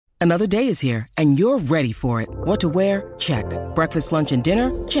Another day is here, and you're ready for it. What to wear? Check. Breakfast, lunch, and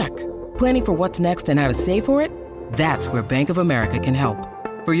dinner? Check. Planning for what's next and how to save for it? That's where Bank of America can help.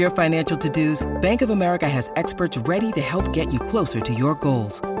 For your financial to-dos, Bank of America has experts ready to help get you closer to your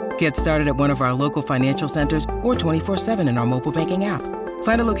goals. Get started at one of our local financial centers or 24/7 in our mobile banking app.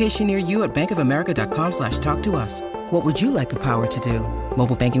 Find a location near you at bankofamerica.com/talktous. What would you like the power to do?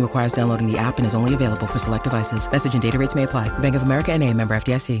 Mobile banking requires downloading the app and is only available for select devices. Message and data rates may apply. Bank of America N.A., member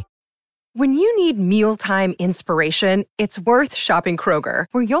FDIC. When you need mealtime inspiration, it's worth shopping Kroger,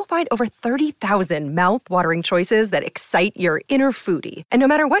 where you'll find over 30,000 mouth-watering choices that excite your inner foodie. And no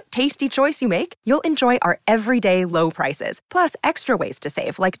matter what tasty choice you make, you'll enjoy our everyday low prices, plus extra ways to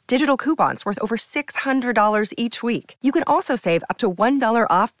save, like digital coupons worth over $600 each week. You can also save up to $1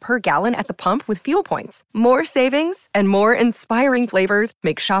 off per gallon at the pump with fuel points. More savings and more inspiring flavors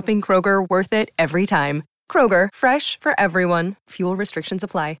make shopping Kroger worth it every time. Kroger, fresh for everyone. Fuel restrictions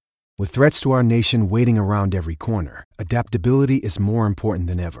apply. With threats to our nation waiting around every corner, adaptability is more important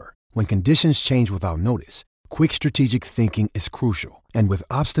than ever. When conditions change without notice, quick strategic thinking is crucial. And with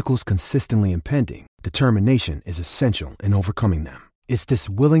obstacles consistently impending, determination is essential in overcoming them. It's this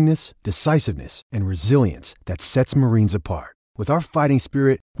willingness, decisiveness, and resilience that sets Marines apart. With our fighting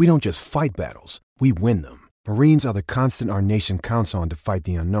spirit, we don't just fight battles, we win them. Marines are the constant our nation counts on to fight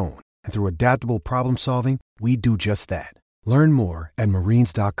the unknown. And through adaptable problem solving, we do just that. Learn more at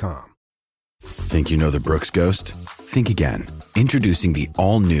marines.com. Think you know the Brooks Ghost? Think again. Introducing the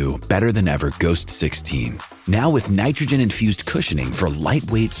all-new, better-than-ever Ghost 16. Now with nitrogen-infused cushioning for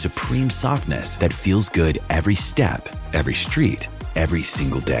lightweight, supreme softness that feels good every step, every street, every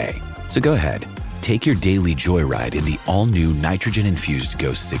single day. So go ahead, take your daily joyride in the all-new nitrogen-infused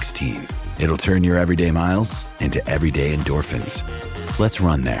Ghost 16. It'll turn your everyday miles into everyday endorphins. Let's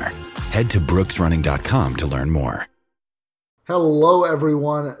run there. Head to brooksrunning.com to learn more. Hello,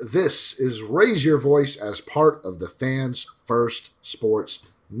 everyone. This is Raise Your Voice as part of the Fans First Sports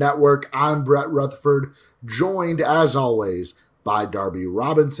Network. I'm Brett Rutherford, joined as always by Darby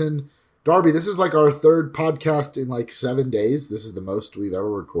Robinson. Darby, this is like our third podcast in like 7 days. This is the most we've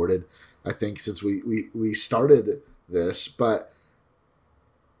ever recorded, I think, since we started this. But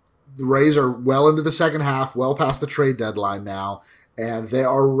the Rays are well into the second half, well past the trade deadline now, and they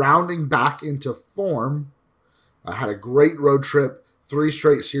are rounding back into form. I had a great road trip, 3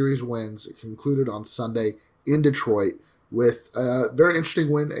 straight series wins. It concluded on Sunday in Detroit with a very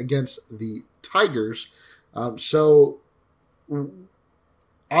interesting win against the Tigers. So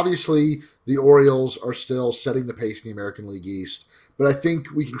obviously the Orioles are still setting the pace in the American League East, but I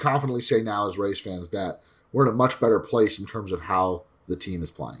think we can confidently say now as Rays fans that we're in a much better place in terms of how the team is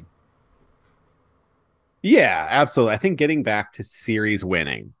playing. Yeah, absolutely. I think getting back to series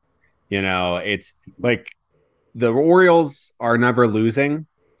winning, it's like, the Orioles are never losing,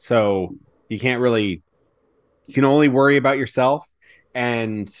 so you can only worry about yourself.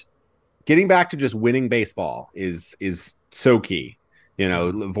 And getting back to just winning baseball is so key.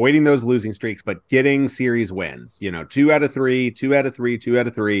 Avoiding those losing streaks, but getting series wins. 2 out of 3, 2 out of 3, 2 out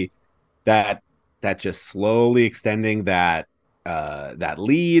of 3. That just slowly extending that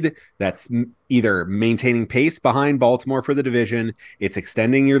lead. That's either maintaining pace behind Baltimore for the division. It's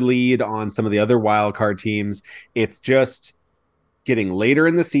extending your lead on some of the other wild card teams. It's just getting later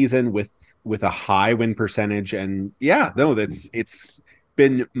in the season with a high win percentage. And it's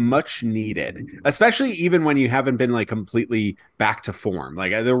been much needed, especially even when you haven't been like completely back to form.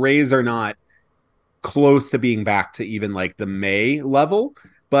 Like the Rays are not close to being back to even like the May level,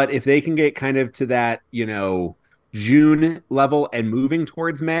 but if they can get kind of to that, June level and moving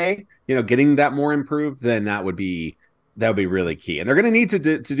towards May, getting that more improved, then that would be really key. And they're going to need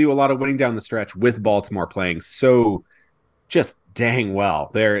to do a lot of winning down the stretch with Baltimore playing so just dang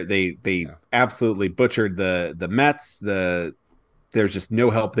well. They absolutely butchered the Mets. There's just no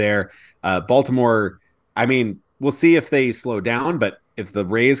help there. Baltimore, I mean, we'll see if they slow down, but if the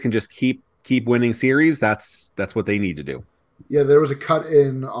Rays can just keep winning series, that's what they need to do. Yeah, there was a cut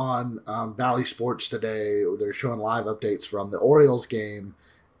in on Bally Sports today. They're showing live updates from the Orioles game,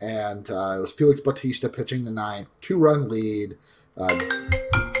 and it was Felix Bautista pitching the ninth, 2-run lead. Dan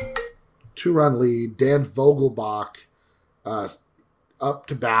Vogelbach up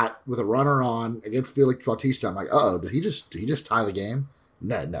to bat with a runner on against Felix Bautista. I'm like, oh, did he just tie the game?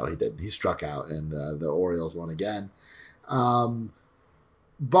 No, he didn't. He struck out, and the Orioles won again.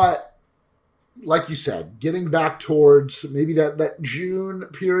 But like you said, getting back towards maybe that June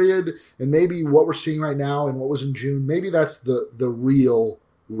period, and maybe what we're seeing right now and what was in June, maybe that's the real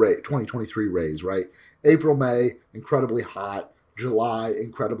 2023 Rays, right? April, May, incredibly hot. July,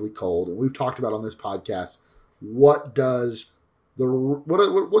 incredibly cold. And we've talked about on this podcast, what does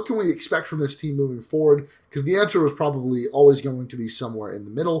what can we expect from this team moving forward? Because the answer was probably always going to be somewhere in the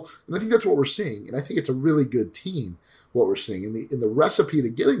middle, and I think that's what we're seeing. And I think it's a really good team. What we're seeing in the recipe to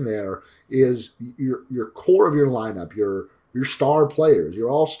getting there is your core of your lineup, your star players, your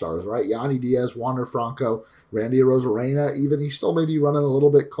all stars, right? Yanni Diaz, Wander Franco, Randy Arozarena, even he's still maybe running a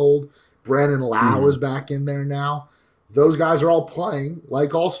little bit cold. Brandon Lau is back in there now. Those guys are all playing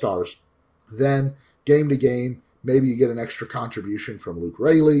like all stars. Then game to game, maybe you get an extra contribution from Luke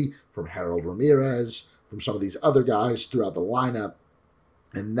Raley, from Harold Ramirez, from some of these other guys throughout the lineup.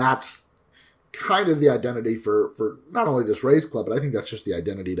 And that's kind of the identity for not only this Rays club, but I think that's just the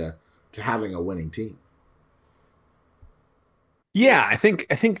identity to having a winning team. Yeah, I think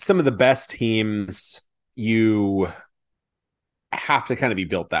some of the best teams, you have to kind of be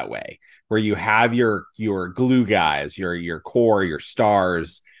built that way, where you have your glue guys, your core, your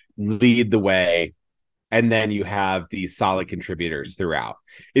stars lead the way, and then you have these solid contributors throughout.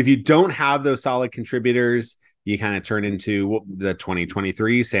 If you don't have those solid contributors, you kind of turn into the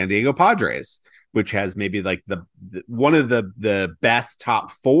 2023 San Diego Padres, which has maybe like the one of the best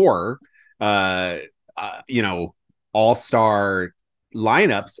top four, all-star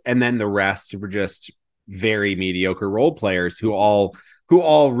lineups, and then the rest were just very mediocre role players who all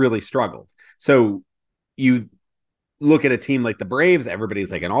really struggled. So you look at a team like the Braves,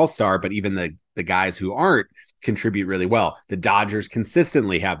 everybody's like an all-star, but even the guys who aren't contribute really well. The Dodgers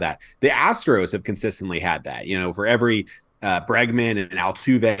consistently have that. The Astros have consistently had that. For every Bregman and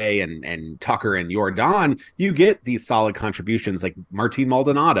Altuve and Tucker and Yordan, you get these solid contributions. Like Martin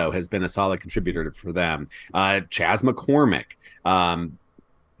Maldonado has been a solid contributor for them. Chas McCormick.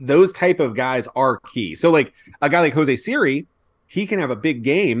 Those type of guys are key. So like a guy like Jose Siri, he can have a big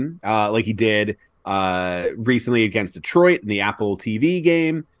game like he did recently against Detroit in the Apple TV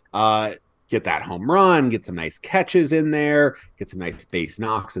game. Get that home run, get some nice catches in there, get some nice base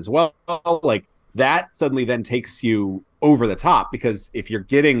knocks as well. Like that suddenly then takes you over the top, because if you're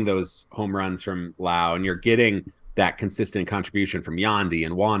getting those home runs from Lau and you're getting that consistent contribution from Yandy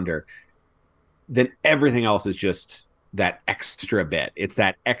and Wander, then everything else is just that extra bit. It's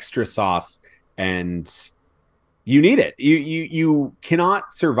that extra sauce, and you need it. You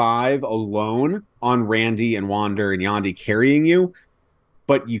cannot survive alone on Randy and Wander and Yandy carrying you,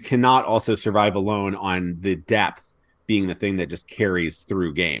 but you cannot also survive alone on the depth being the thing that just carries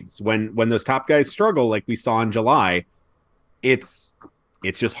through games. When those top guys struggle, like we saw in July, it's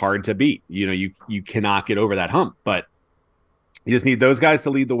just hard to beat. You cannot get over that hump, but you just need those guys to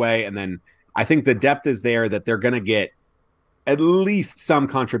lead the way. And then I think the depth is there, that they're going to get at least some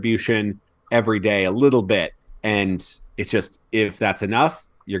contribution every day, a little bit. And it's just, if that's enough,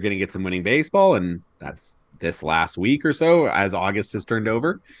 you're going to get some winning baseball. And that's this last week or so, as August has turned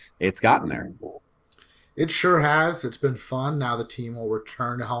over, it's gotten there. It sure has. It's been fun. Now the team will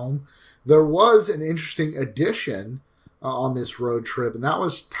return home. There was an interesting addition on this road trip, and that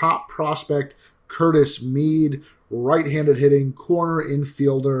was top prospect Curtis Mead, right-handed hitting corner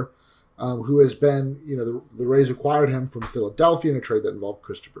infielder, who has been, the Rays acquired him from Philadelphia in a trade that involved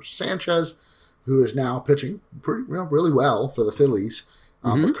Christopher Sanchez, who is now pitching really well for the Phillies.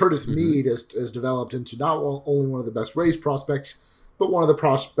 But Curtis Mead has developed into not only one of the best Rays prospects, but one of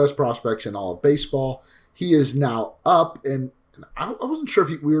the best prospects in all of baseball. He is now up, and I wasn't sure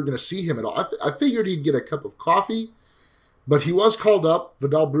if we were going to see him at all. I figured he'd get a cup of coffee, but he was called up.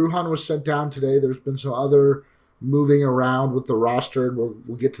 Vidal Brujan was sent down today. There's been some other moving around with the roster, and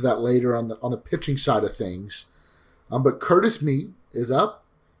we'll get to that later on the pitching side of things. But Curtis Mead is up.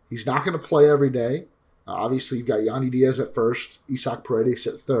 He's not going to play every day. Obviously, you've got Yandy Diaz at first, Isaac Paredes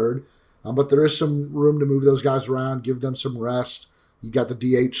at third. But there is some room to move those guys around, give them some rest. You got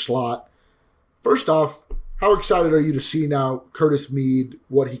the DH slot. First off, how excited are you to see now Curtis Mead,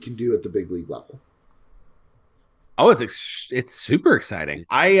 what he can do at the big league level? Oh, it's super exciting.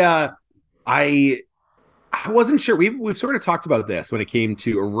 I wasn't sure. We've sort of talked about this when it came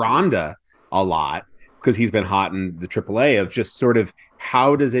to Aranda a lot, because he's been hot in the AAA, of just sort of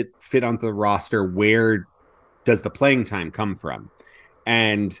how does it fit onto the roster? Where does the playing time come from?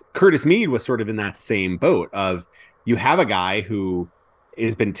 And Curtis Mead was sort of in that same boat of, you have a guy who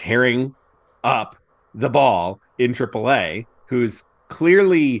has been tearing up the ball in AAA, who's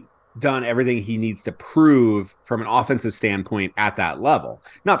clearly done everything he needs to prove from an offensive standpoint at that level.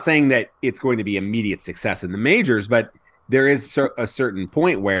 Not saying that it's going to be immediate success in the majors, but there is a certain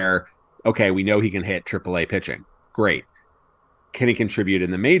point where, okay, we know he can hit AAA pitching. Great. Can he contribute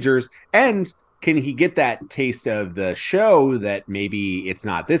in the majors? And can he get that taste of the show that maybe it's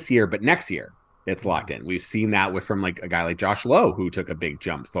not this year, but next year it's locked in? We've seen that from like a guy like Josh Lowe, who took a big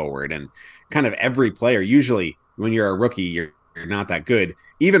jump forward, and kind of every player. Usually when you're a rookie, not that good.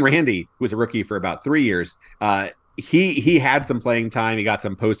 Even Randy, who was a rookie for about 3 years, he had some playing time. He got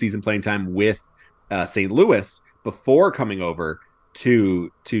some postseason playing time with St. Louis before coming over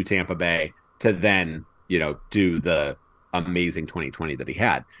to Tampa Bay to then do the amazing 2020 that he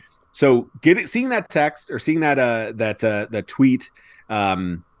had. So seeing that text or seeing that the tweet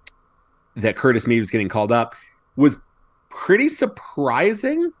that Curtis Mead was getting called up was pretty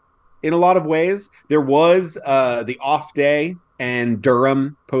surprising in a lot of ways. There was the off day, and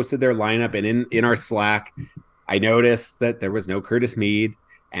Durham posted their lineup, and in our Slack, I noticed that there was no Curtis Mead,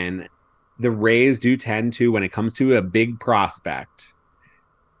 and the Rays do tend to, when it comes to a big prospect,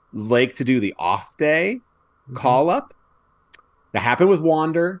 like to do the off day call up. That happened with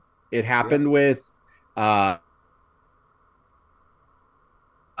Wander. It happened with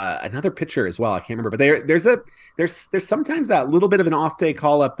another pitcher as well. I can't remember, but there's sometimes that little bit of an off day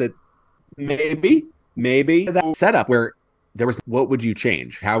call up that maybe that setup where there was, what would you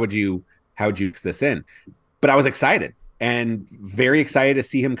change? How would you fix this in? But I was excited and very excited to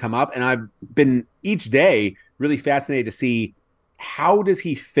see him come up. And I've been each day really fascinated to see how does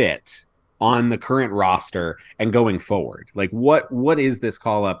he fit on the current roster and going forward. Like what is this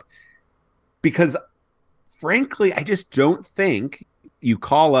call up? Because frankly, I just don't think you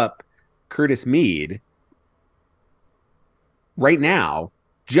call up Curtis Mead right now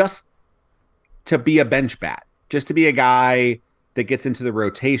just to be a bench bat, just to be a guy that gets into the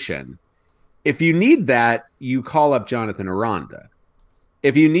rotation. If you need that, you call up Jonathan Aranda.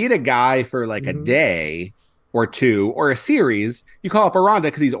 If you need a guy for like a day or two or a series, you call up Aranda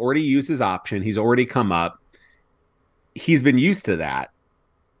because he's already used his option. He's already come up. He's been used to that.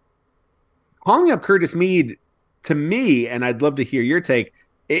 Calling up Curtis Mead, to me, and I'd love to hear your take,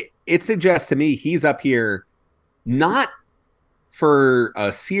 it suggests to me he's up here not for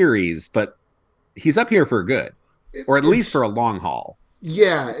a series, but he's up here for good, or at least for a long haul.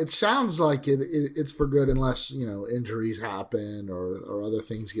 Yeah, it sounds like it's for good unless, injuries happen or other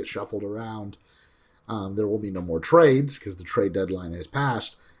things get shuffled around. There will be no more trades because the trade deadline has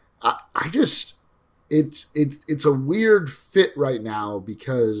passed. It's a weird fit right now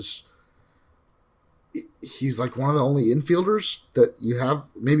because he's like one of the only infielders that you have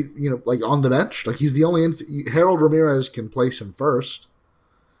maybe, like on the bench. Like he's the only Harold Ramirez can place him first,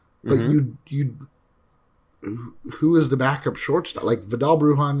 but who is the backup shortstop? Like Vidal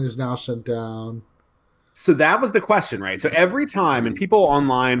Brujan is now sent down. So that was the question, right? So every time, and people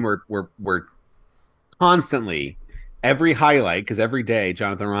online were constantly, every highlight, because every day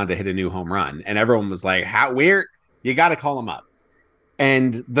Jonathan Aranda hit a new home run, and everyone was like, where you got to call him up.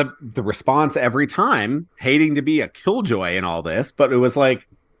 And the response every time, hating to be a killjoy in all this, but it was like,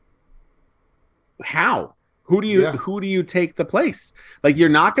 how? Who do you take the place? Like, you're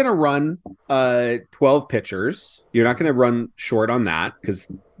not going to run 12 pitchers. You're not going to run short on that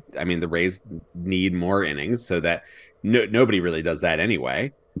because, I mean, the Rays need more innings, so that nobody really does that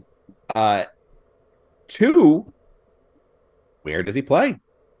anyway. 2, where does he play?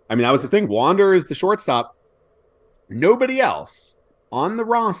 I mean, that was the thing. Wander is the shortstop. Nobody else on the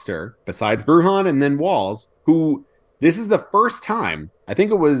roster besides Brujan and then Walls, who this is the first time, I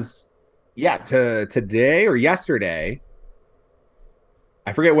think it was, today or yesterday.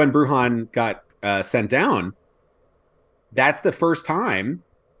 I forget when Brujan got sent down. That's the first time,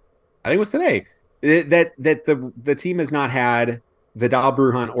 I think it was today, that the team has not had Vidal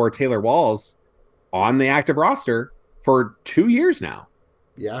Brujan or Taylor Walls on the active roster for 2 years now.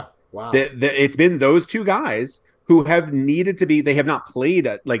 Yeah, wow. It's been those two guys who have needed to be, they have not played,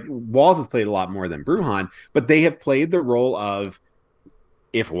 like Walls has played a lot more than Brujan, but they have played the role of,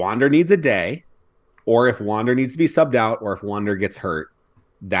 if Wander needs a day, or if Wander needs to be subbed out, or if Wander gets hurt,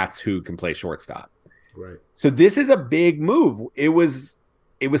 that's who can play shortstop. Right. So this is a big move. It was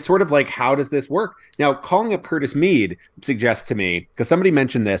sort of like, how does this work? Now, calling up Curtis Mead suggests to me, because somebody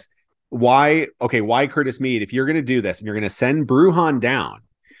mentioned this, why Curtis Mead? If you're going to do this and you're going to send Brujan down,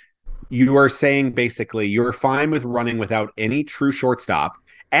 you are saying basically you're fine with running without any true shortstop.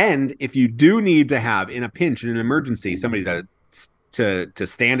 And if you do need to have, in a pinch, in an emergency, somebody to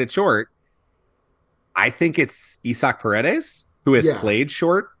stand at short, I think it's Isaac Paredes, who has played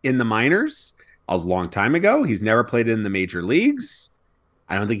short in the minors a long time ago. He's never played in the major leagues.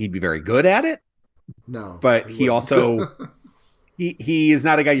 I don't think he'd be very good at it. No. But he also he is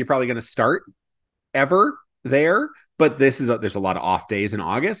not a guy you're probably going to start ever there. But there's a lot of off days in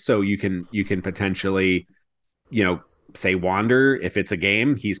August, so you can potentially, say Wander, if it's a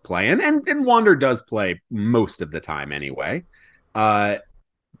game he's playing, and Wander does play most of the time anyway. But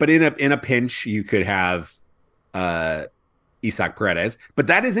in a pinch, you could have Isaac Paredes. But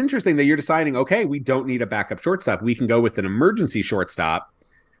that is interesting that you're deciding, okay, we don't need a backup shortstop. We can go with an emergency shortstop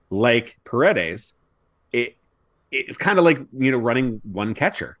like Paredes. It's kind of like, running one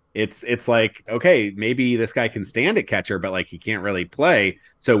catcher. It's like, okay, maybe this guy can stand at catcher, but like he can't really play.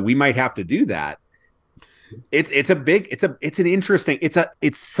 So we might have to do that. It's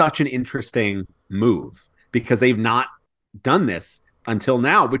such an interesting move because they've not done this until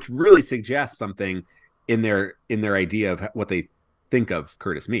now, which really suggests something in their idea of what they think of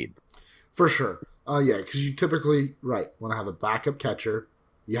Curtis Mead. For sure. Yeah, because you typically, want to have a backup catcher.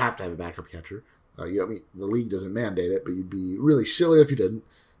 You have to have a backup catcher. The league doesn't mandate it, but you'd be really silly if you didn't.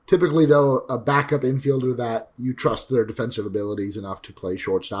 Typically, though, a backup infielder that you trust their defensive abilities enough to play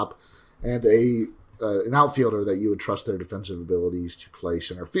shortstop, and an outfielder that you would trust their defensive abilities to play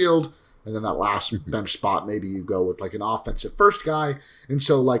center field. And then that last bench spot, maybe you go with like an offensive first guy. And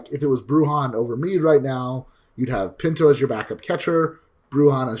so, like, if it was Brujan over Mead right now, you'd have Pinto as your backup catcher,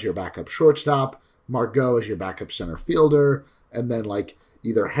 Brujan as your backup shortstop, Margot as your backup center fielder, and then like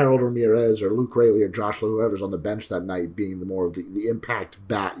either Harold Ramirez or Luke Raley or Josh Lowe, whoever's on the bench that night, being the more of the impact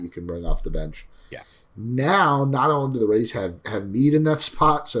bat you can bring off the bench. Yeah. Now, not only do the Rays have Mead in that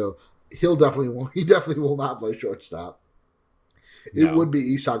spot, so he definitely will not play shortstop. It would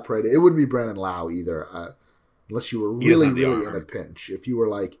be Isaac Paredes. It wouldn't be Brandon Lau either, unless you were really in a pinch. If you were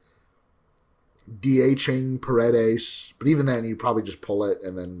like DHing Paredes, but even then, you'd probably just pull it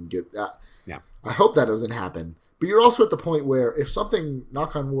and then get that. Yeah. I hope that doesn't happen. But you're also at the point where if something,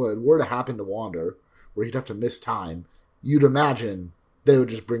 knock on wood, were to happen to Wander, where he'd have to miss time, you'd imagine they would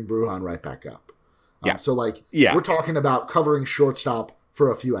just bring Brujan right back up. Yeah. So, we're talking about covering shortstop for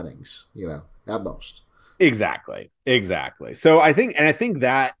a few innings, at most. Exactly. So I think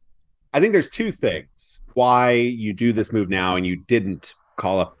there's two things why you do this move now and you didn't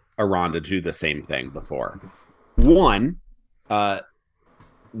call up Aranda to do the same thing before. One,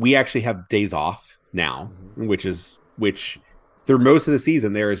 we actually have days off now, which through most of the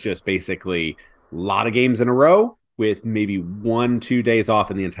season there is just basically a lot of games in a row with maybe 1-2 days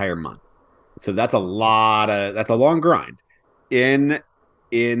off in the entire month. So that's a long grind.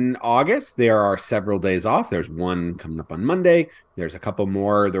 In August, there are several days off. There's one coming up on Monday. There's a couple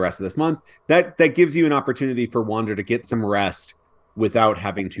more the rest of this month. That gives you an opportunity for Wander to get some rest without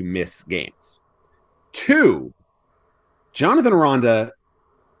having to miss games. Two, Jonathan Aranda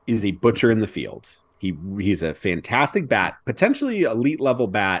is a butcher in the field. He's a fantastic bat, potentially elite level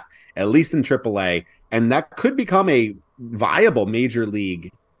bat, at least in AAA, and that could become a viable major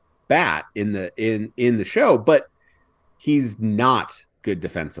league bat in the show. But he's not good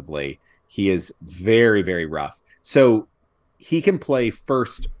defensively. He is very, very rough. So he can play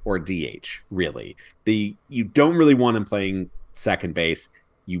first or DH, really. You don't really want him playing second base.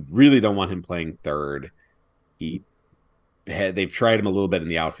 You really don't want him playing third. They've tried him a little bit in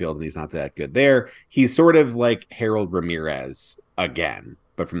the outfield, and he's not that good there. He's sort of like Harold Ramirez again,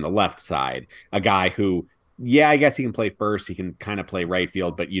 but from the left side. A guy who, I guess he can play first. He can kind of play right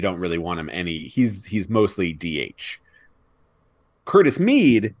field, but you don't really want him he's mostly DH. Curtis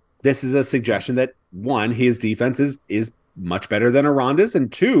Mead, this is a suggestion that, one, his defense is much better than Aranda's,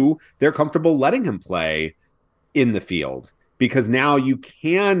 and two, they're comfortable letting him play in the field because now you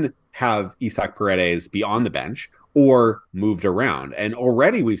can have Isaac Paredes be on the bench or moved around. And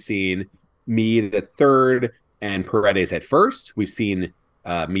already we've seen Mead at third and Paredes at first. We've seen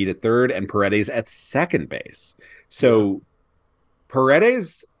Mead at third and Paredes at second base. So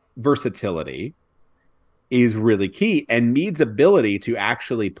Paredes' versatility is really key, and Mead's ability to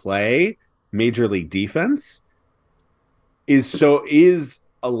actually play major league defense is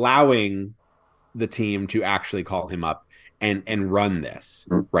allowing the team to actually call him up and run this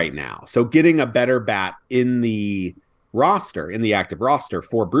right now. So getting a better bat in the active roster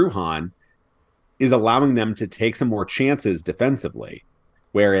for Brujan is allowing them to take some more chances defensively.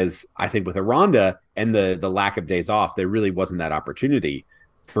 Whereas I think with Aranda and the lack of days off, there really wasn't that opportunity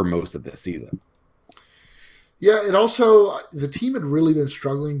for most of this season. Yeah, it also, the team had really been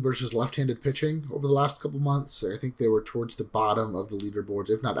struggling versus left-handed pitching over the last couple months. I think they were towards the bottom of the leaderboards,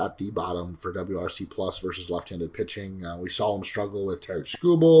 if not at the bottom, for WRC Plus versus left-handed pitching. We saw them struggle with Tarek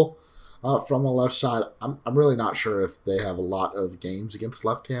Skubal from the left side. I'm really not sure if they have a lot of games against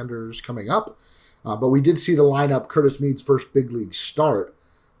left-handers coming up. But we did see the lineup, Curtis Mead's first big league start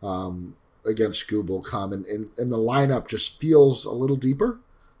against Skubal come, and the lineup just feels a little deeper,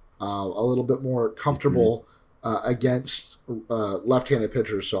 a little bit more comfortable against left-handed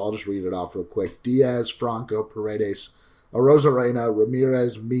pitchers. So I'll just read it off real quick. Diaz, Franco, Paredes, Arozarena,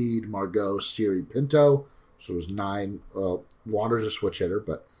 Ramirez, Mead, Margot, Siri, Pinto. So it was 9. Wander's a switch hitter,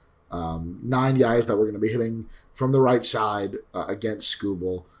 but 9 guys that were going to be hitting from the right side against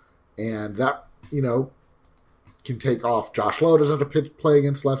Skubal. And that, can take off. Josh Lowe doesn't have to play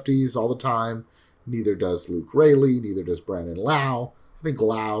against lefties all the time. Neither does Luke Raley. Neither does Brandon Lau. I think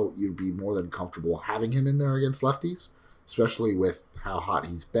Lau, you'd be more than comfortable having him in there against lefties, especially with how hot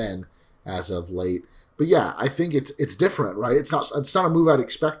he's been as of late. But yeah, I think it's different, right? It's not a move I'd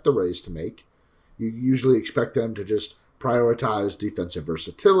expect the Rays to make. You usually expect them to just prioritize defensive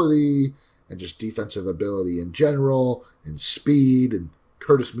versatility and just defensive ability in general and speed. And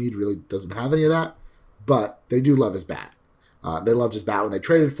Curtis Mead really doesn't have any of that, but they do love his bat. They loved his bat when they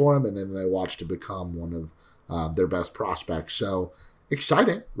traded for him, and then they watched him become one of their best prospects. So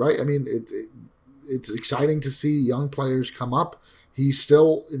exciting, right? I mean, it's exciting to see young players come up. He's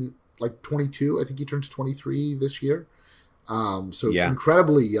still in 22. I think he turns 23 this year.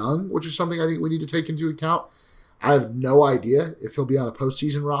 Incredibly young, which is something I think we need to take into account. I have no idea if he'll be on a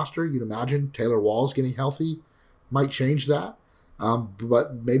postseason roster. You'd imagine Taylor Walls getting healthy might change that.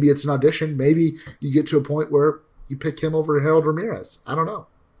 But maybe it's an audition. Maybe you get to a point where you pick him over Harold Ramirez. I don't know.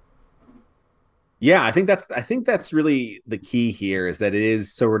 Yeah, I think that's really the key here, is that it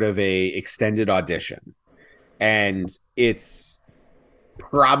is sort of a extended audition. And it's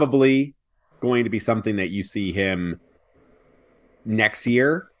probably going to be something that you see him next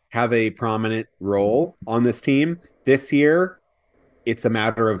year have a prominent role on this team. This year, it's a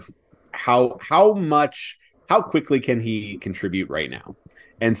matter of how quickly can he contribute right now.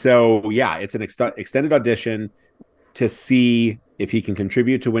 And so, yeah, it's an extended audition to see if he can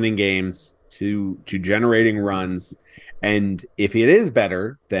contribute to winning games, to generating runs. And if it is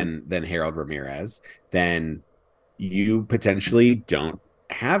better than Harold Ramirez, then you potentially don't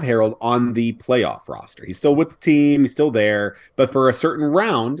have Harold on the playoff roster. He's still with the team. He's still there. But for a certain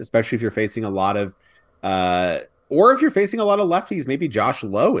round, especially if you're facing a lot of or if you're facing a lot of lefties, maybe Josh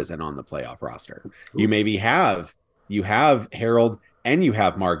Lowe isn't on the playoff roster. Ooh. You maybe have Harold, and you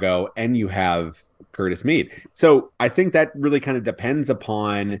have Margot, and you have Curtis Mead. So I think that really kind of depends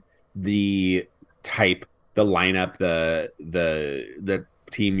upon the type, the lineup, the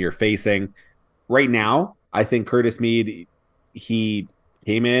team you're facing. Right now, I think Curtis Mead, he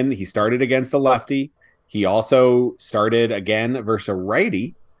came in, he started against a lefty. He also started again versus a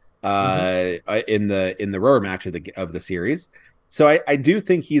righty in the rower match of the series. So I do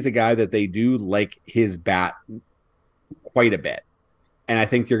think he's a guy that they do like his bat quite a bit. And I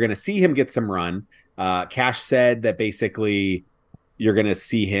think you're going to see him get some run. Cash said that basically you're going to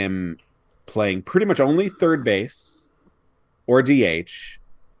see him playing pretty much only third base or DH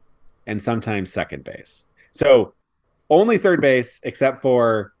and sometimes second base. So only third base, except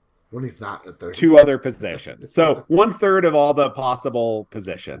for when he's not at third. Two other positions. So 1/3 of all the possible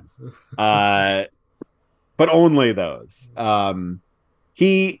positions, but only those.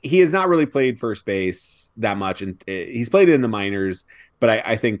 He has not really played first base that much, and he's played it in the minors. But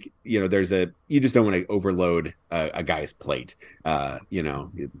I think you just don't want to overload a guy's plate.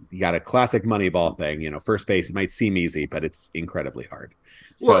 You got a classic Moneyball thing. First base, it might seem easy, but it's incredibly hard.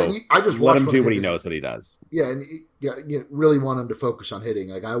 So I just let him do what he knows what he does. Yeah, and you really want him to focus on hitting.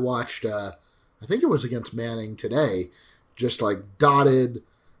 Like I watched, I think it was against Manning today, just like dotted,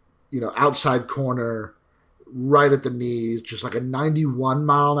 outside corner, right at the knees, just like a 91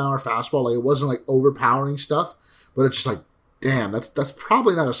 mile an hour fastball. Like it wasn't like overpowering stuff, but it's just like, damn, that's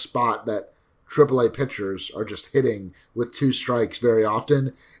probably not a spot that AAA pitchers are just hitting with 2 strikes very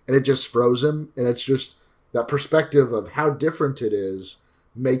often, and it just froze him. And it's just that perspective of how different it is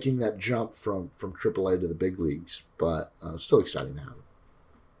making that jump from AAA to the big leagues. But still exciting to have him.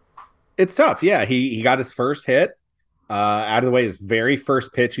 It's tough. Yeah, he got his first hit out of the way. His very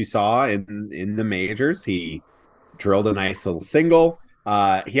first pitch you saw in the majors. He drilled a nice little single.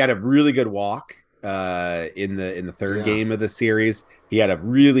 He had a really good walk in the third game of the series. He had a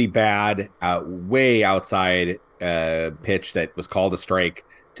really bad way outside pitch that was called a strike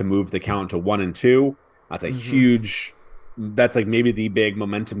to move the count to 1-2. That's a huge, that's like maybe the big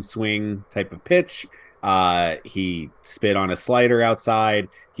momentum swing type of pitch. He spit on a slider outside.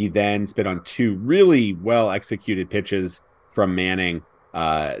 He then spit on 2 really well executed pitches from Manning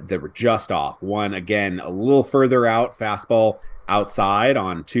that were just off. One, again, a little further out, fastball outside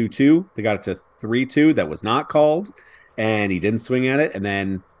on 2-2. They got it to 3-2. That was not called, and he didn't swing at it. And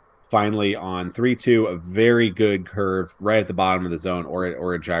then finally on 3-2, a very good curve right at the bottom of the zone,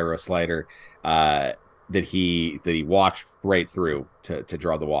 or a gyro slider that he watched right through to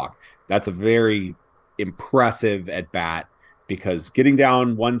draw the walk. That's a very impressive at bat, because getting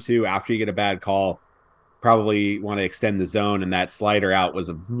down 1-2 after you get a bad call, probably want to extend the zone, and that slider out was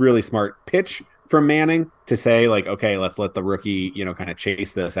a really smart pitch from Manning to say like, okay, let's let the rookie, kind of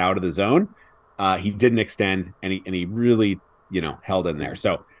chase this out of the zone. He didn't extend, and he really, held in there.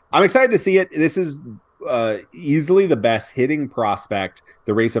 So I'm excited to see it. This is easily the best hitting prospect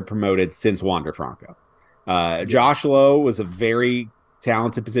the Rays have promoted since Wander Franco. Josh Lowe was a very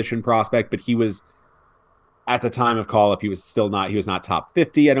talented position prospect, but he was, at the time of call up, he was not top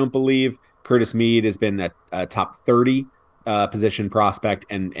 50, I don't believe. Curtis Mead has been a top 30 position prospect,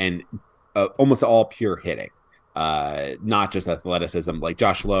 and almost all pure hitting, not just athleticism. Like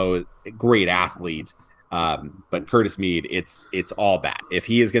Josh Lowe, great athlete, but Curtis Mead, it's all bat. If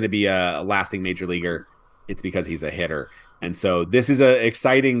he is going to be a lasting major leaguer, it's because he's a hitter. And so this is an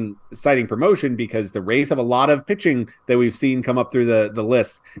exciting promotion because the Rays have a lot of pitching that we've seen come up through the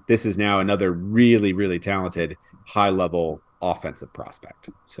list. This is now another really, really talented, high-level offensive prospect.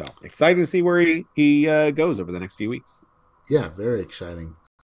 So excited to see where he goes over the next few weeks. Yeah, very exciting.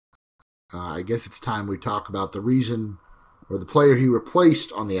 I guess it's time we talk about the reason or the player he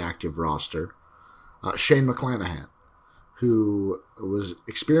replaced on the active roster, Shane McClanahan, who was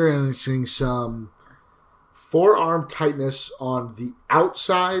experiencing some forearm tightness on the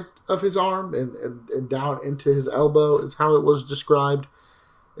outside of his arm and down into his elbow is how it was described.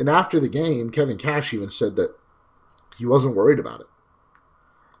 And after the game, Kevin Cash even said that he wasn't worried about it.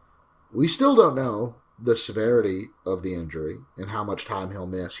 We still don't know the severity of the injury and how much time he'll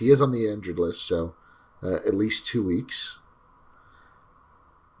miss. He is on the injured list, so at least 2 weeks.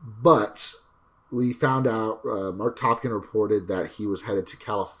 But we found out, Mark Topkin reported that he was headed to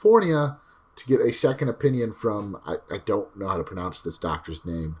California to get a second opinion from, I don't know how to pronounce this doctor's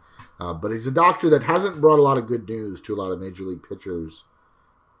name, but he's a doctor that hasn't brought a lot of good news to a lot of major league pitchers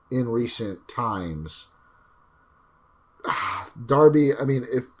in recent times. Darby, I mean,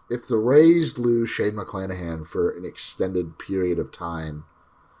 if the Rays lose Shane McClanahan for an extended period of time,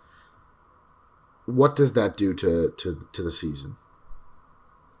 what does that do to the season?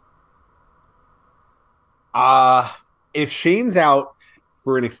 If Shane's out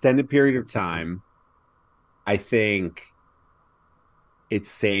for an extended period of time, I think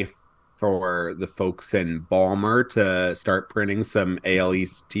it's safe for the folks in Balmer to start printing some AL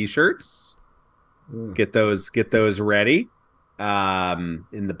East t-shirts. Get those ready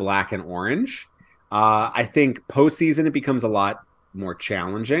in the black and orange. I think postseason it becomes a lot more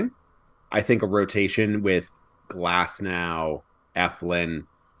challenging. I think a rotation with Glasnow, Eflin,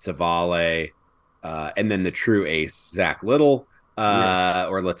 Savale, and then the true ace, Zach Little,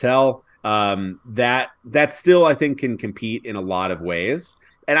 or Littell, that still, I think, can compete in a lot of ways.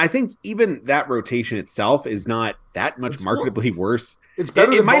 And I think even that rotation itself is not that much marketably worse. It's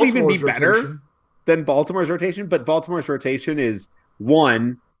better than might Baltimore's even be better rotation. Than Baltimore's rotation, but Baltimore's rotation is,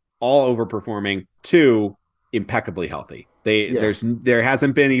 1, all overperforming, 2, impeccably healthy. There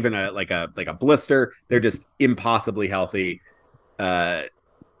hasn't been even a blister. They're just impossibly healthy.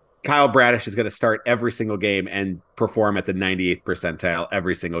 Kyle Bradish is going to start every single game and perform at the 98th percentile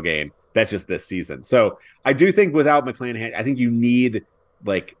every single game. That's just this season. So I do think without McClanahan, I think you need,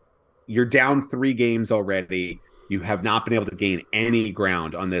 you're down 3 games already. You have not been able to gain any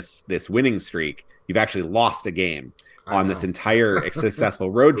ground on this winning streak. You've actually lost a game on this entire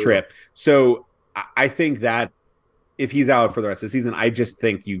successful road trip. So I think that if he's out for the rest of the season, I just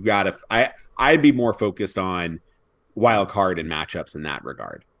think you got to. I'd be more focused on wild card and matchups in that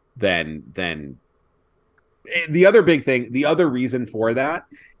regard than the other big thing. The other reason for that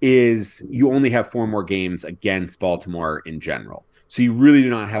is you only have 4 more games against Baltimore in general. So you really do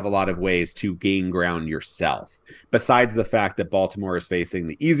not have a lot of ways to gain ground yourself. Besides the fact that Baltimore is facing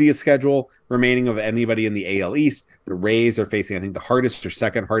the easiest schedule remaining of anybody in the AL East, the Rays are facing, I think, the hardest or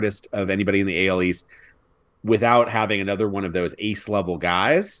second hardest of anybody in the AL East without having another one of those ace level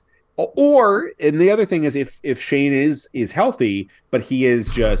guys. And the other thing is if Shane is healthy, but he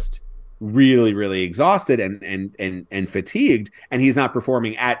is just really, really exhausted and fatigued, and he's not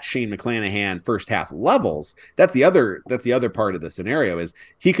performing at Shane McClanahan first half levels. That's the other part of the scenario is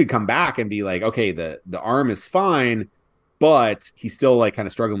he could come back and be like, okay, the arm is fine, but he's still kind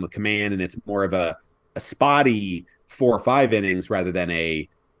of struggling with command, and it's more of a spotty 4 or 5 innings rather than a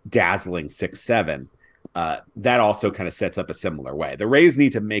dazzling 6-7. That also kind of sets up a similar way. The Rays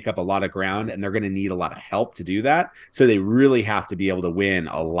need to make up a lot of ground, and they're going to need a lot of help to do that. So they really have to be able to win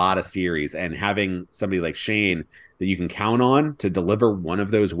a lot of series, and having somebody like Shane that you can count on to deliver one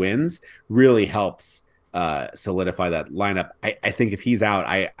of those wins really helps solidify that lineup. I think if he's out,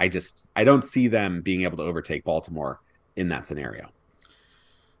 I don't see them being able to overtake Baltimore in that scenario.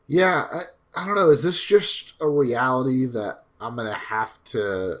 Yeah, I don't know. Is this just a reality that I'm going to have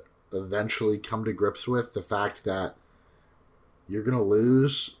to eventually come to grips with, the fact that you're going to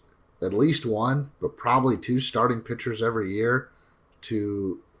lose at least one, but probably two starting pitchers every year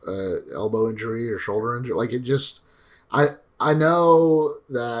to elbow injury or shoulder injury. Like, it just, I know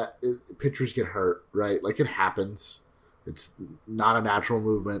that pitchers get hurt, right? Like, it happens. It's not a natural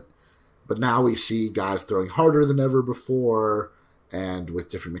movement. But now we see guys throwing harder than ever before and with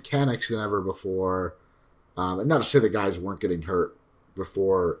different mechanics than ever before. And not to say that guys weren't getting hurt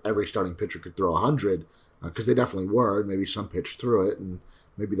before every starting pitcher could throw 100, because they definitely were, and maybe some pitched through it, and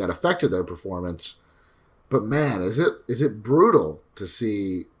maybe that affected their performance. But man, is it brutal to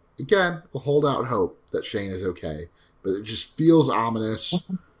see, again, we'll hold out hope that Shane is okay, but it just feels ominous.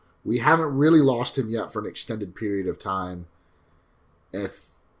 We haven't really lost him yet for an extended period of time. If,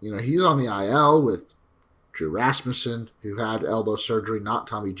 he's on the IL with Drew Rasmussen, who had elbow surgery, not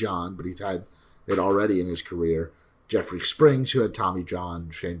Tommy John, but he's had it already in his career. Jeffrey Springs, who had Tommy John.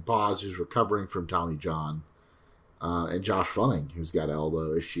 Shane Baz, who's recovering from Tommy John. And Josh Fleming, who's got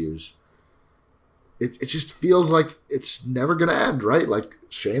elbow issues. It just feels like it's never going to end, right? Like,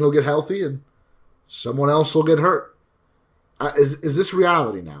 Shane will get healthy and someone else will get hurt. Is this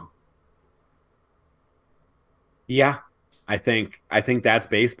reality now? Yeah, I think that's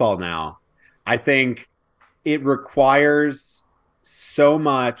baseball now. I think it requires so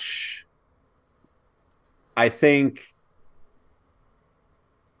much. I think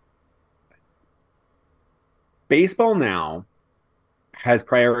baseball now has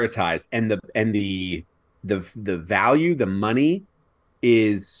prioritized, and the value, the money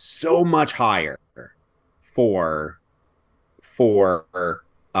is so much higher for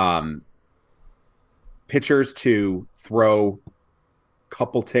pitchers to throw a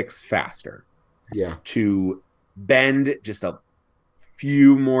couple ticks faster. Yeah. To bend just a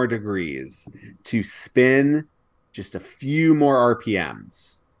few more degrees, to spin just a few more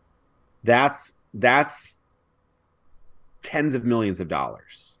RPMs. That's tens of millions of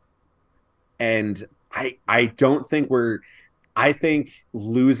dollars. And I don't think I think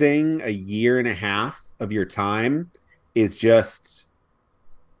losing a year and a half of your time is just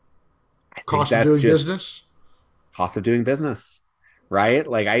cost of doing business. Cost of doing business, right?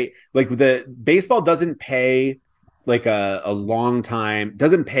 Like the baseball doesn't pay like a long time,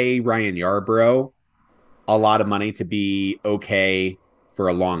 doesn't pay Ryan Yarbrough a lot of money to be okay for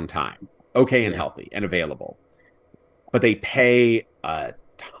a long time, okay and healthy and available. But they pay a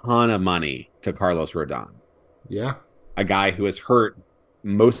ton of money to Carlos Rodon. Yeah. A guy who has hurt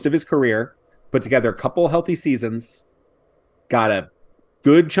most of his career, put together a couple healthy seasons, got a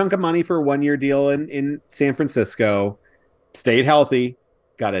good chunk of money for a 1-year deal in San Francisco, stayed healthy,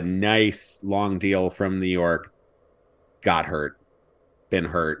 got a nice long deal from New York, got hurt, been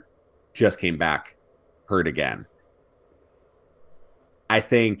hurt, just came back, hurt again. I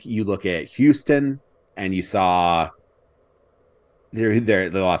think you look at Houston and you saw they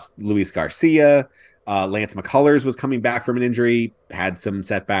lost Luis Garcia. Lance McCullers was coming back from an injury, had some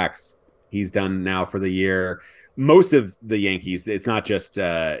setbacks. He's done now for the year. Most of the Yankees, it's not just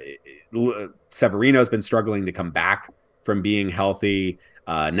Severino's been struggling to come back from being healthy.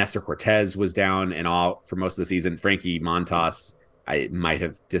 Nestor Cortez was down and all for most of the season. Frankie Montas, I might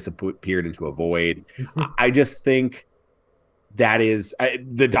have disappeared into a void. I just think that is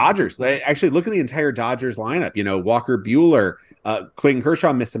the Dodgers. Actually, look at the entire Dodgers lineup. Walker Buehler, Clayton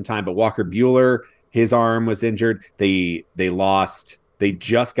Kershaw missed some time, but Walker Buehler, his arm was injured. They lost. They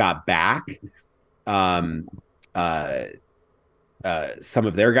just got back some of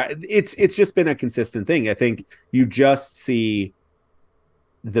their guys. It's just been a consistent thing. I think you just see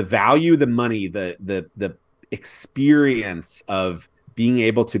the value, the money, the experience of being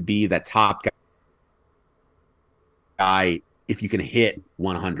able to be that top guy. If you can hit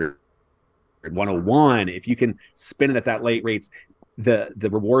 100, 101, if you can spin it at that late rates, the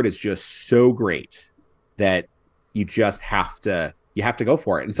reward is just so great that you just have to go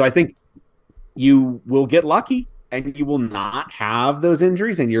for it. And so I think you will get lucky and you will not have those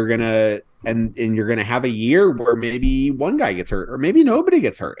injuries, and you're gonna have a year where maybe one guy gets hurt or maybe nobody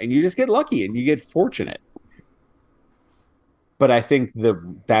gets hurt, and you just get lucky and you get fortunate. But I think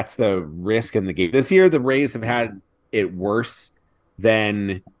that's the risk in the game. This year, the Rays have had it worse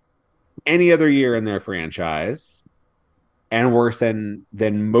than any other year in their franchise, and worse than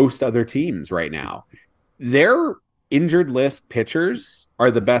most other teams right now. Their injured list pitchers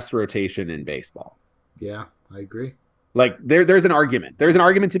are the best rotation in baseball. Yeah, I agree. Like there's an argument. There's an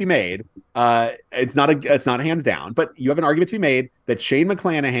argument to be made. It's not hands down, but you have an argument to be made that Shane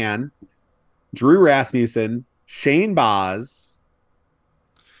McClanahan, Drew Rasmussen, Shane Baz,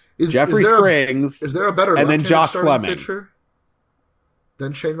 Jeffrey Springs, is there a better and then Josh Fleming pitcher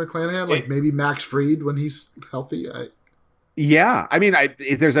than Shane McClanahan? Like maybe Max Fried when he's healthy. Yeah, I mean,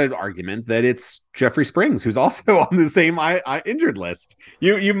 there's an argument that it's Jeffrey Springs who's also on the same injured list.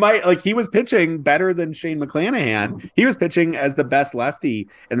 You might like he was pitching better than Shane McClanahan. He was pitching as the best lefty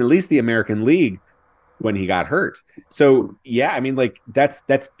in at least the American League when he got hurt. So yeah, I mean, like that's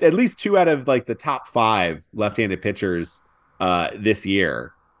at least two out of like the top five left-handed pitchers this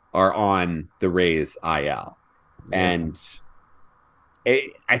year are on the Rays IL, and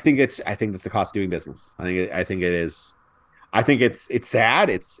I think that's the cost of doing business. I think it is. I think it's sad.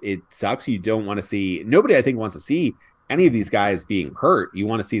 It sucks. You don't want to see nobody. I think wants to see any of these guys being hurt. You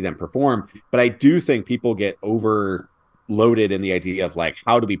want to see them perform. But I do think people get overloaded in the idea of like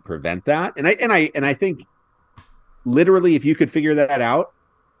how do we prevent that? And I think literally if you could figure that out,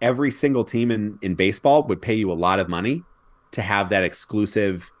 every single team in baseball would pay you a lot of money to have that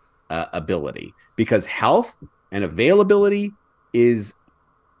exclusive ability because health and availability is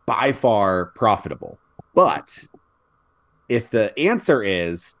by far profitable. But if the answer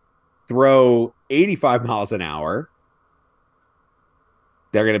is throw 85 miles an hour,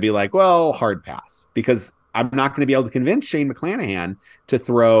 they're going to be like, well, hard pass, because I'm not going to be able to convince Shane McClanahan to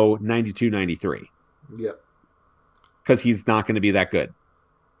throw 92, 93. Yep. Because he's not going to be that good.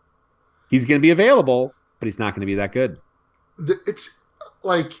 He's going to be available, but he's not going to be that good. It's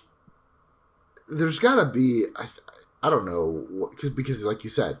like there's got to be, I don't know, because like you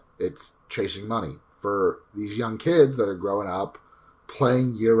said, it's chasing money. For these young kids that are growing up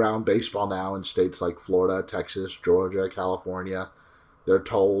playing year-round baseball now in states like Florida, Texas, Georgia, California, they're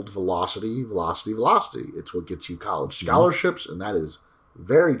told velocity, velocity, velocity. It's what gets you college scholarships, and that is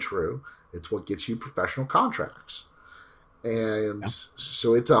very true. It's what gets you professional contracts. And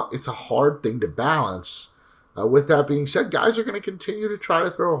so it's a hard thing to balance. With that being said, guys are going to continue to try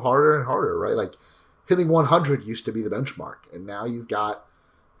to throw harder and harder, right? Like hitting 100 used to be the benchmark, and now you've got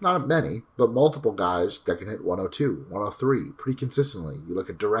not many, but multiple guys that can hit 102, 103 pretty consistently. You look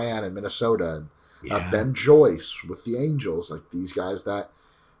at Duran in Minnesota and Ben Joyce with the Angels, like these guys that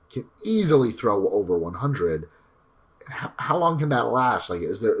can easily throw over 100. How long can that last? Like,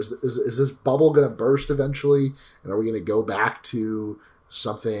 is this bubble going to burst eventually? And are we going to go back to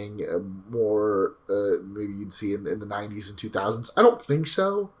something more maybe you'd see in the 90s and 2000s? I don't think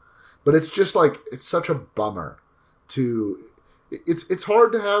so, but it's just like it's such a bummer to. It's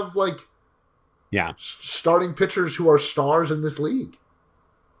hard to have like starting pitchers who are stars in this league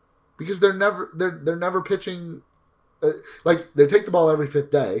because they're never pitching like they take the ball every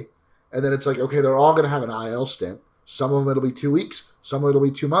fifth day and then it's like okay they're all going to have an IL stint. Some of them it'll be 2 weeks, some of it'll be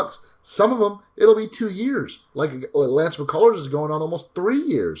 2 months, some of them it'll be 2 years. Like Lance McCullers is going on almost 3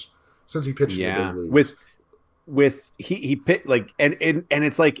 years since he pitched in the big league. With he pitched like and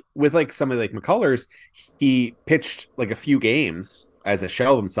it's like with like some of like McCullers, he pitched like a few games as a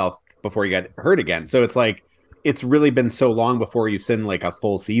shell of himself before he got hurt again. So it's like it's really been so long before you've seen like a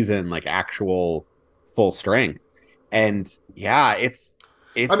full season, like actual full strength. And yeah, it's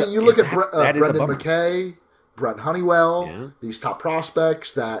I mean, you look at Brendan McKay, Brent Honeywell, these top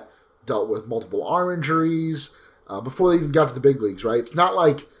prospects that dealt with multiple arm injuries before they even got to the big leagues, right? It's not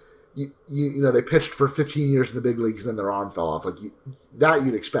like you know they pitched for 15 years in the big leagues and then their arm fell off like that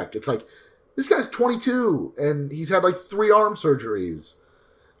you'd expect. It's like this guy's 22 and he's had like 3 arm surgeries.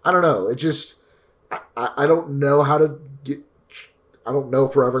 I don't know. It just I don't know how to get. I don't know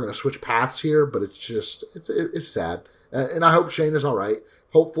if we're ever going to switch paths here, but it's just it's sad. And I hope Shane is all right.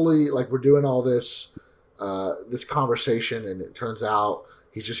 Hopefully, like we're doing all this this conversation and it turns out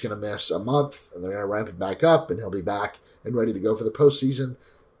he's just going to miss a month and they're going to ramp it back up and he'll be back and ready to go for the postseason.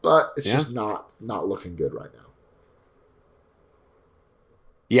 But it's just not looking good right now.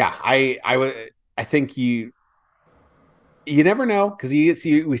 Yeah, I think you never know because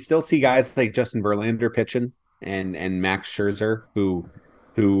we still see guys like Justin Verlander pitching and Max Scherzer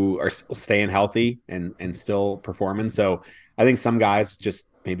who are still staying healthy and still performing. So I think some guys just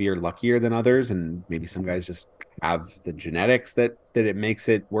maybe are luckier than others, and maybe some guys just have the genetics that it makes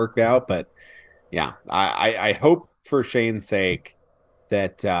it work out. But yeah, I hope for Shane's sake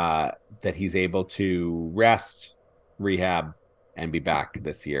that he's able to rest, rehab, and be back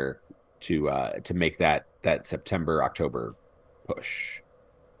this year to make that September, October push.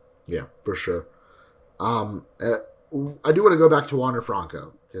 Yeah, for sure. I do want to go back to Wander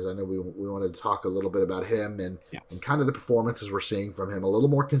Franco because I know we wanted to talk a little bit about him and kind of the performances we're seeing from him. A little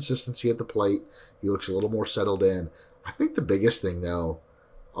more consistency at the plate. He looks a little more settled in. I think the biggest thing though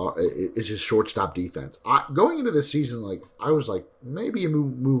is his shortstop defense. Going into this season, like I was like, maybe you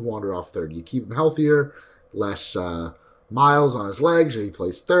move Wander off third. You keep him healthier, less miles on his legs, and he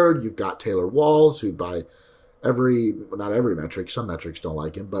plays third. You've got Taylor Walls, who by not every metric, some metrics don't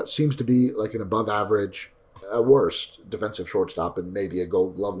like him, but seems to be like an above average at worst, defensive shortstop and maybe a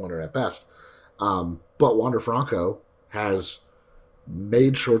Gold Glove winner at best. But Wander Franco has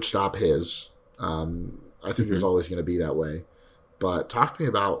made shortstop his. I think it was always going to be that way. But talk to me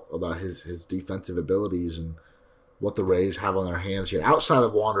about his defensive abilities and what the Rays have on their hands here, outside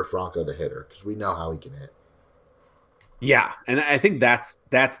of Wander Franco, the hitter, because we know how he can hit. Yeah, and I think that's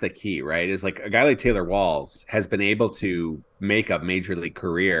the key, right? Is like a guy like Taylor Walls has been able to make a major league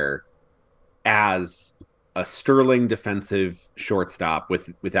career as a sterling defensive shortstop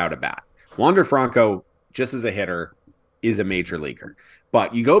without a bat. Wander Franco, just as a hitter, is a major leaguer.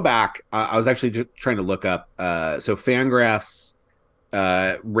 But you go back, I was actually just trying to look up, so Fangraphs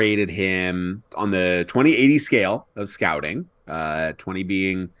rated him on the 20/80 scale of scouting, 20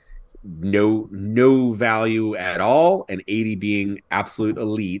 being no value at all, and 80 being absolute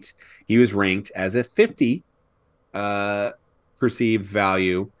elite. He was ranked as a 50 perceived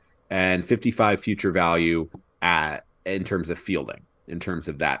value and 55 future value in terms of fielding, in terms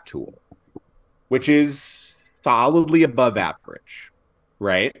of that tool, which is solidly above average,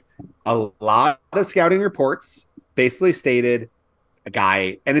 right? A lot of scouting reports basically stated a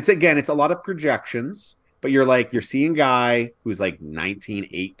guy, and it's a lot of projections, but you're seeing a guy who's like 19,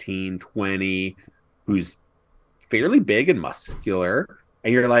 18, 20, who's fairly big and muscular.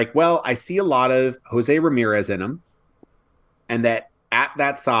 And you're like, well, I see a lot of Jose Ramirez in him. And that at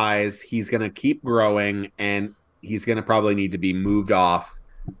that size, he's going to keep growing and he's going to probably need to be moved off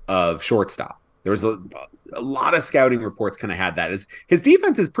of shortstop. There was a lot of scouting reports kind of had that. His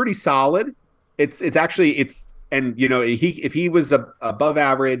defense is pretty solid. If he was above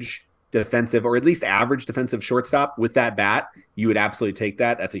average defensive, or at least average defensive shortstop with that bat, you would absolutely take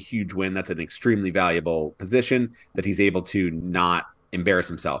that. That's a huge win. That's an extremely valuable position that he's able to not embarrass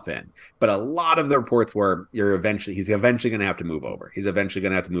himself in. But a lot of the reports were he's eventually going to have to move over. He's eventually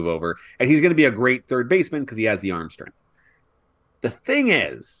going to have to move over, and he's going to be a great third baseman because he has the arm strength. The thing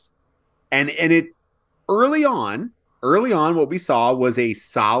is, and it early on, what we saw was a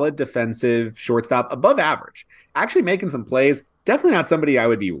solid defensive shortstop, above average, actually making some plays. Definitely not somebody I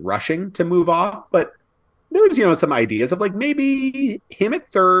would be rushing to move off, but there was, some ideas of like maybe him at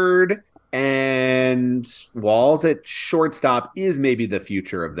third and Walls at shortstop is maybe the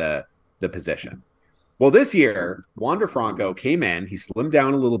future of the position. Well, this year, Wander Franco came in, he slimmed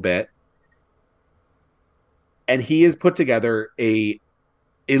down a little bit, and he has put together a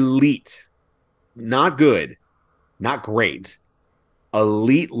elite, not good, not great,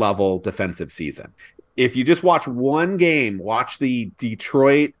 elite level defensive season. If you just watch one game, watch the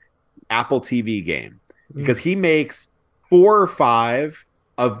Detroit Apple TV game, because he makes 4 or 5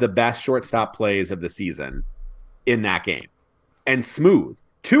 of the best shortstop plays of the season in that game, and smooth.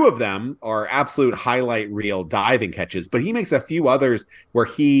 2 of them are absolute highlight reel diving catches, but he makes a few others where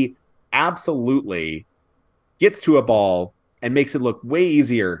he absolutely gets to a ball and makes it look way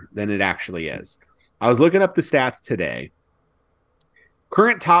easier than it actually is. I was looking up the stats today.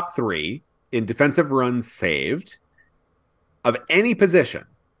 Current top 3 in defensive runs saved of any position.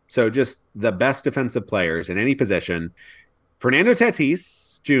 So just the best defensive players in any position. Fernando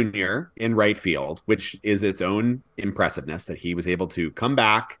Tatis Jr. in right field, which is its own impressiveness that he was able to come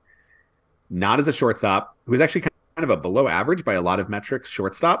back, not as a shortstop, who was actually kind of a below average by a lot of metrics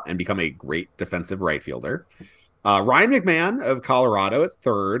shortstop, and become a great defensive right fielder. Ryan McMahon of Colorado at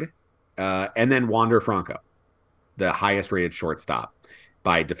third, and then Wander Franco, the highest rated shortstop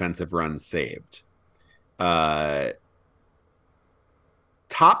by defensive runs saved.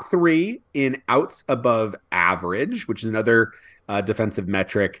 Top 3 in outs above average, which is another defensive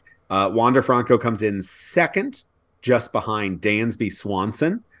metric. Wander Franco comes in second, just behind Dansby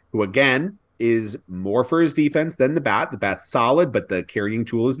Swanson, who again is more for his defense than the bat. The bat's solid, but the carrying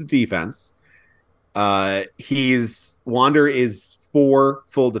tool is the defense. Wander is 4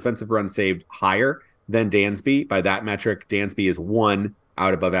 full defensive runs saved higher than Dansby by that metric. Dansby is 1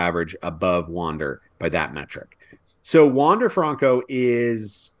 out above average above Wander by that metric. So Wander Franco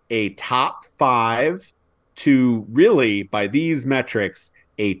is a top 5 to really, by these metrics,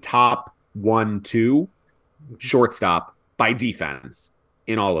 a top 1-2 shortstop by defense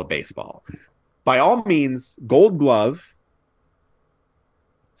in all of baseball. By all means, Gold Glove,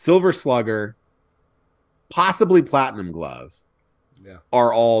 Silver Slugger, possibly Platinum Glove,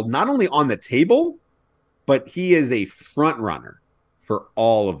 are all not only on the table, but he is a front runner for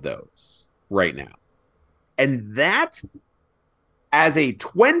all of those right now. And that, as a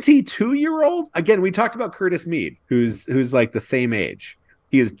 22-year-old, again, we talked about Curtis Mead, who's like the same age.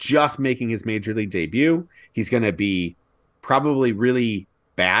 He is just making his major league debut. He's going to be probably really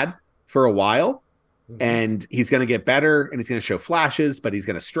bad for a while, and he's going to get better, and he's going to show flashes, but he's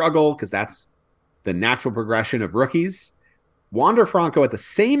going to struggle because that's the natural progression of rookies. Wander Franco at the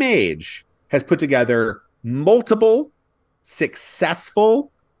same age has put together multiple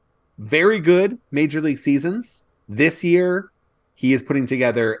successful, very good major league seasons. This year, he is putting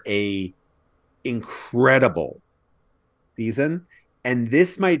together a incredible season, and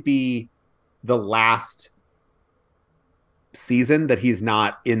this might be the last season that he's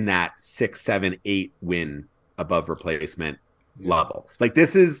not in that 6, 7, 8 win above replacement level. Like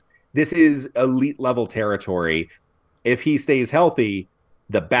this is elite level territory. If he stays healthy,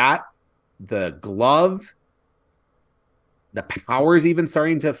 the bat, the glove, the power is even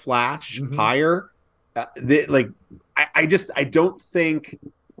starting to flash higher. I don't think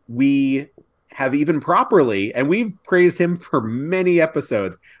we have even properly, and we've praised him for many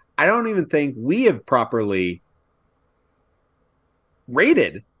episodes. I don't even think we have properly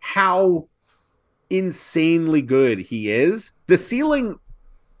rated how insanely good he is. The ceiling,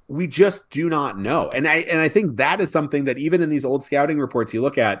 we just do not know. And I think that is something that even in these old scouting reports you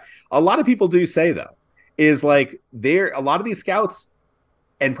look at, a lot of people do say, though, is like a lot of these scouts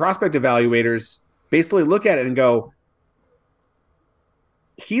and prospect evaluators basically look at it and go,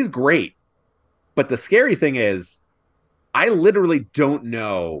 he's great. But the scary thing is, I literally don't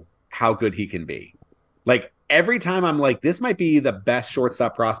know how good he can be. Like every time I'm like, this might be the best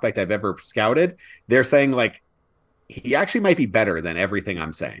shortstop prospect I've ever scouted, they're saying like, he actually might be better than everything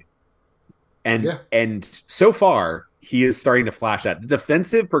I'm saying. And so far, he is starting to flash that. The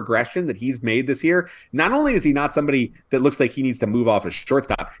defensive progression that he's made this year, not only is he not somebody that looks like he needs to move off a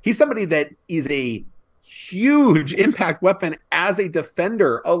shortstop, he's somebody that is a huge impact weapon as a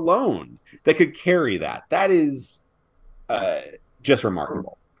defender alone that could carry that. That is just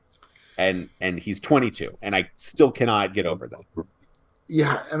remarkable. And he's 22, and I still cannot get over that.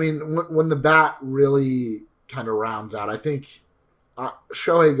 Yeah, I mean, when the bat really kind of rounds out, I think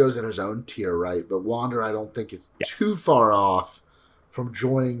Shohei goes in his own tier, right? But Wander, I don't think is too far off from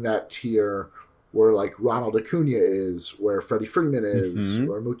joining that tier where like Ronald Acuna is, where Freddie Freeman is,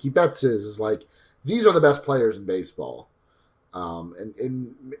 where Mookie Betts is like, these are the best players in baseball.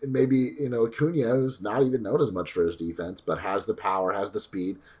 And maybe, Acuna is not even known as much for his defense, but has the power, has the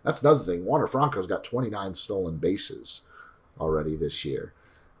speed. That's another thing. Wander Franco's got 29 stolen bases already this year.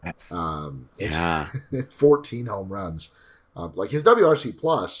 That's 14 home runs. Like his WRC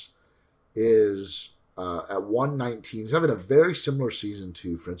plus is at 119. He's having a very similar season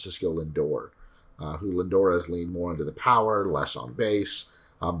to Francisco Lindor, who Lindor has leaned more into the power, less on base.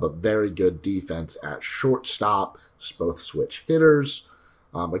 But very good defense at shortstop. Both switch hitters.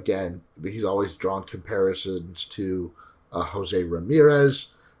 Again, he's always drawn comparisons to Jose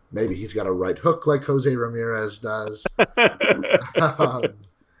Ramirez. Maybe he's got a right hook like Jose Ramirez does.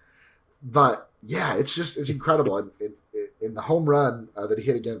 But yeah, it's incredible. In the home run that he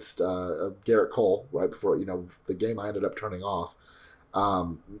hit against Garrett Cole right before the game, I ended up turning off.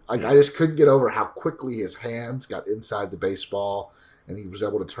 I just couldn't get over how quickly his hands got inside the baseball. And he was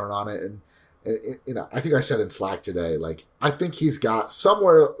able to turn on it. And I think I said in Slack today, like, I think he's got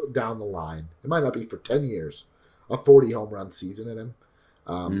somewhere down the line, it might not be for 10 years, a 40 home run season in him.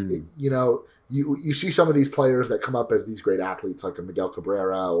 You see some of these players that come up as these great athletes, like a Miguel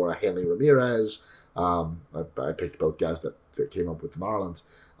Cabrera or a Hanley Ramirez. I picked both guys that came up with the Marlins.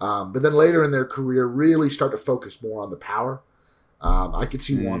 But then later in their career, really start to focus more on the power. I could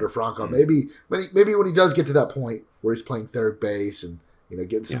see Wander Franco maybe when he does get to that point where he's playing third base and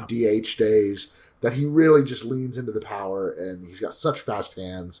getting some DH days, that he really just leans into the power, and he's got such fast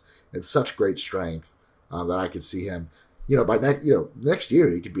hands and such great strength that I could see him. By next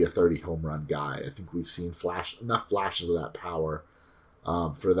year he could be a 30 home run guy. I think we've seen enough flashes of that power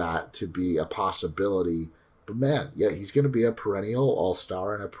for that to be a possibility. But man, he's going to be a perennial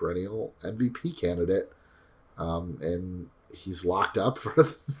All-Star and a perennial MVP candidate, and he's locked up for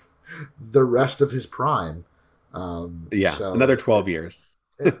the rest of his prime. So, another 12 years.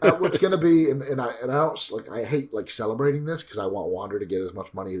 What's going to be, and I don't like. I hate like celebrating this because I want Wander to get as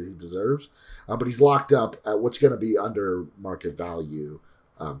much money as he deserves, but he's locked up at what's going to be under market value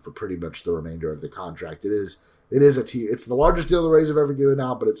for pretty much the remainder of the contract. It is a team. It's the largest deal the Rays have ever given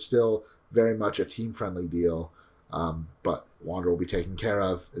out, but it's still very much a team friendly deal. But Wander will be taken care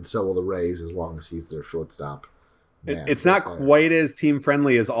of, and so will the Rays as long as he's their shortstop. Man, it's not quite as team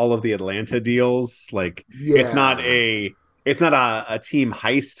friendly as all of the Atlanta deals. Like it's not a team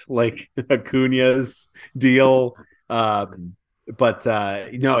heist like Acuna's deal. I think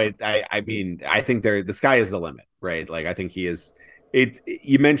the sky is the limit, right? Like I think he is.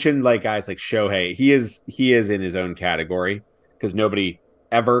 You mentioned like guys like Shohei. He is in his own category because nobody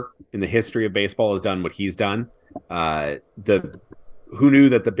ever in the history of baseball has done what he's done. The who knew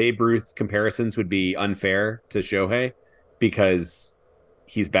that the Babe Ruth comparisons would be unfair to Shohei because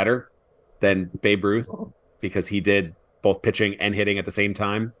he's better than Babe Ruth because he did both pitching and hitting at the same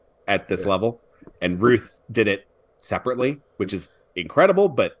time at this level. And Ruth did it separately, which is incredible,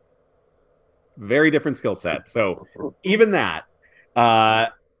 but very different skill set. So even that,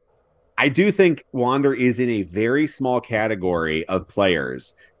 I do think Wander is in a very small category of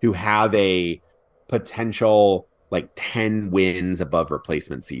players who have a potential like 10 wins above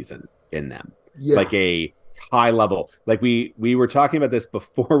replacement season in them. Like a high level. Like we were talking about this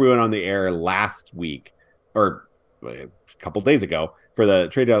before we went on the air last week or a couple days ago for the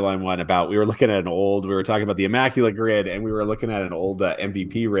trade deadline one about we were talking about the Immaculate Grid and we were looking at an old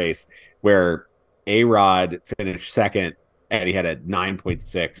MVP race where A-Rod finished second and he had a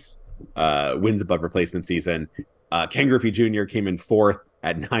 9.6 wins above replacement season. Ken Griffey Jr. came in fourth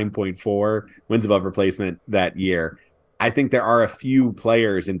at 9.4 wins above replacement that year. I think there are a few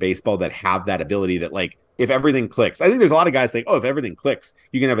players in baseball that have that ability that, like, if everything clicks, I think there's a lot of guys think, oh, if everything clicks,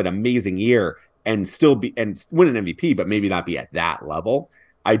 you can have an amazing year and still be and win an MVP, but maybe not be at that level.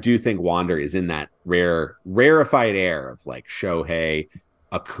 I do think Wander is in that rarefied air of like Shohei,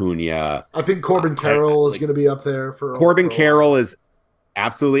 Acuna. I think Corbin Carroll is going to be up there for Corbin Carroll is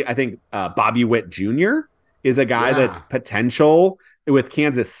absolutely. I think Bobby Witt Jr. is a guy that's potential with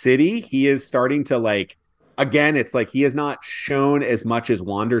Kansas City. He is starting to like, again, it's like he has not shown as much as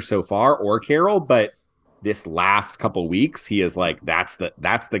Wander so far or Carroll, but this last couple weeks, he is like, that's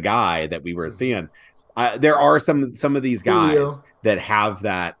the guy that we were seeing. There are some of these guys that have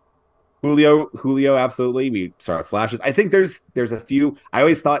that. Julio, absolutely. We saw flashes. I think there's a few. I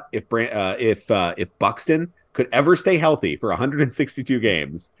always thought if Buxton could ever stay healthy for 162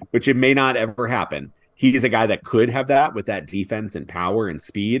 games, which it may not ever happen, he's a guy that could have that with that defense and power and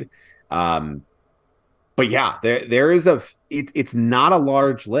speed. But yeah, there is it's not a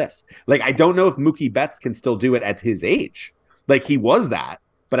large list. Like, I don't know if Mookie Betts can still do it at his age. Like, he was that,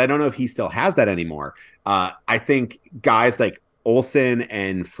 but I don't know if he still has that anymore. I think guys like Olsen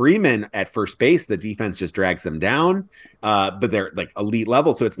and Freeman at first base, the defense just drags them down. But they're like elite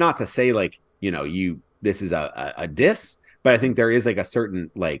level. So it's not to say like, this is a diss, but I think there is like a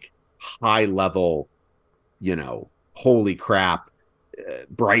certain like high level, holy crap,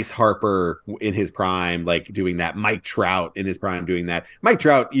 Bryce Harper in his prime, like doing that. Mike Trout in his prime doing that. Mike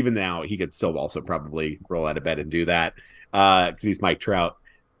Trout, even now, he could still also probably roll out of bed and do that because he's Mike Trout.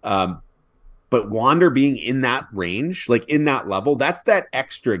 But Wander being in that range, like in that level, that's that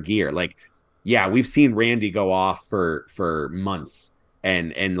extra gear. Like, yeah, we've seen Randy go off for months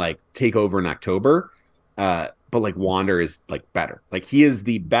and like take over in October. But like Wander is like better. Like, he is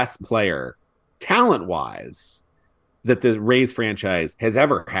the best player talent-wise that the Rays franchise has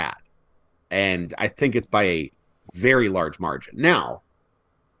ever had. And I think it's by a very large margin. Now,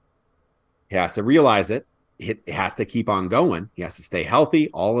 he has to realize it. It has to keep on going. He has to stay healthy.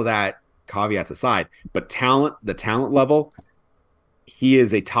 All of that, caveats aside. But the talent level, he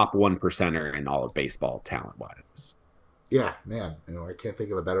is a top 1%er in all of baseball talent-wise. Yeah, man. I can't think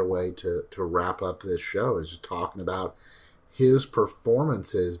of a better way to wrap up this show is just talking about his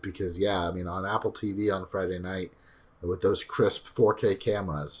performances because, on Apple TV on Friday night, with those crisp 4K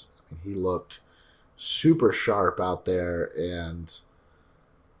cameras, he looked super sharp out there, and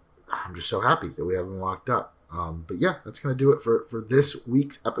I'm just so happy that we have him locked up. But yeah, that's going to do it for this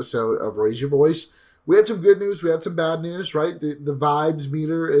week's episode of Raise Your Voice. We had some good news. We had some bad news, right? The vibes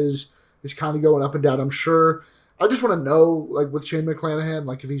meter is kind of going up and down, I'm sure. I just want to know, like with Shane McClanahan,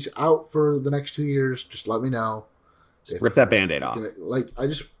 like if he's out for the next 2 years, just let me know. Just rip that Band-Aid off.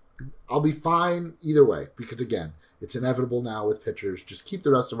 I'll be fine either way because, again, it's inevitable now with pitchers. Just keep the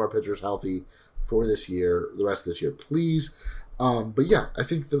rest of our pitchers healthy for this year, the rest of this year, please. But yeah, I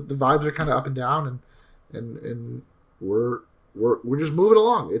think the vibes are kind of up and down, and we're just moving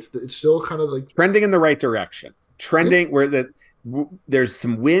along. It's still kind of like trending in the right direction. Where there's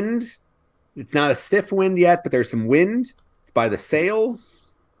some wind. It's not a stiff wind yet, but there's some wind. It's by the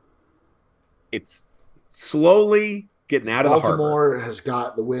sails. It's slowly getting out of the harbor. Baltimore has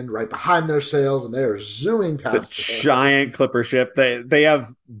got the wind right behind their sails, and they're zooming past the giant clipper ship. They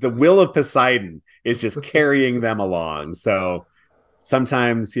have the will of Poseidon is just carrying them along. So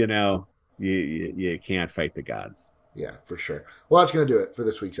sometimes, you can't fight the gods. Yeah, for sure. Well, that's going to do it for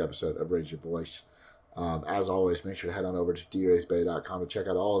this week's episode of Raise Your Voice. As always, make sure to head on over to draysbay.com to check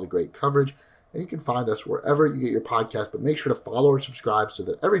out all of the great coverage. And you can find us wherever you get your podcast, but make sure to follow or subscribe so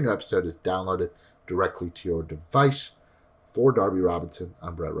that every new episode is downloaded directly to your device. For Darby Robinson,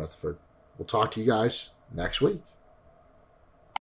 I'm Brett Rutherford. We'll talk to you guys next week.